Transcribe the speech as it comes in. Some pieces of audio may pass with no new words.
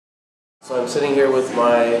So I'm sitting here with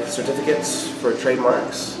my certificates for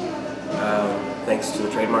trademarks, thanks to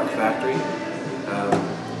the Trademark Factory.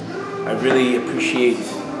 I really appreciate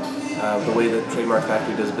the way that Trademark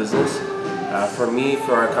Factory does business. For me,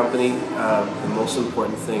 for our company, the most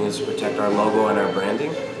important thing is to protect our logo and our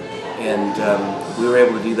branding. And we were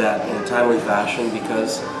able to do that in a timely fashion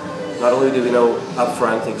because not only did we know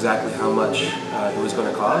upfront exactly how much it was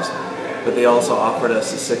going to cost, but they also offered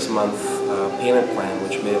us a 6-month payment plan,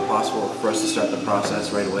 which made it possible for us to start the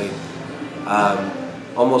process right away.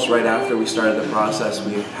 Almost right after we started the process,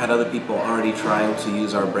 we had other people already trying to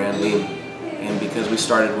use our brand name, and because we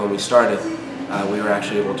started when we started, we were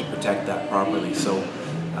actually able to protect that properly. So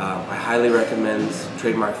I highly recommend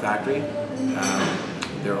Trademark Factory.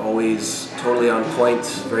 They're always totally on point,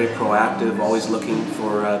 very proactive, always looking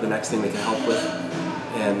for the next thing they can help with,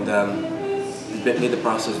 and it made the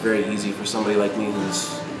process very easy for somebody like me who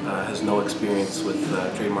has no experience with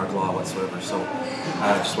trademark law whatsoever. So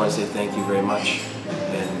I just want to say thank you very much,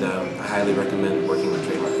 and I highly recommend working with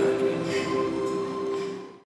Trademark.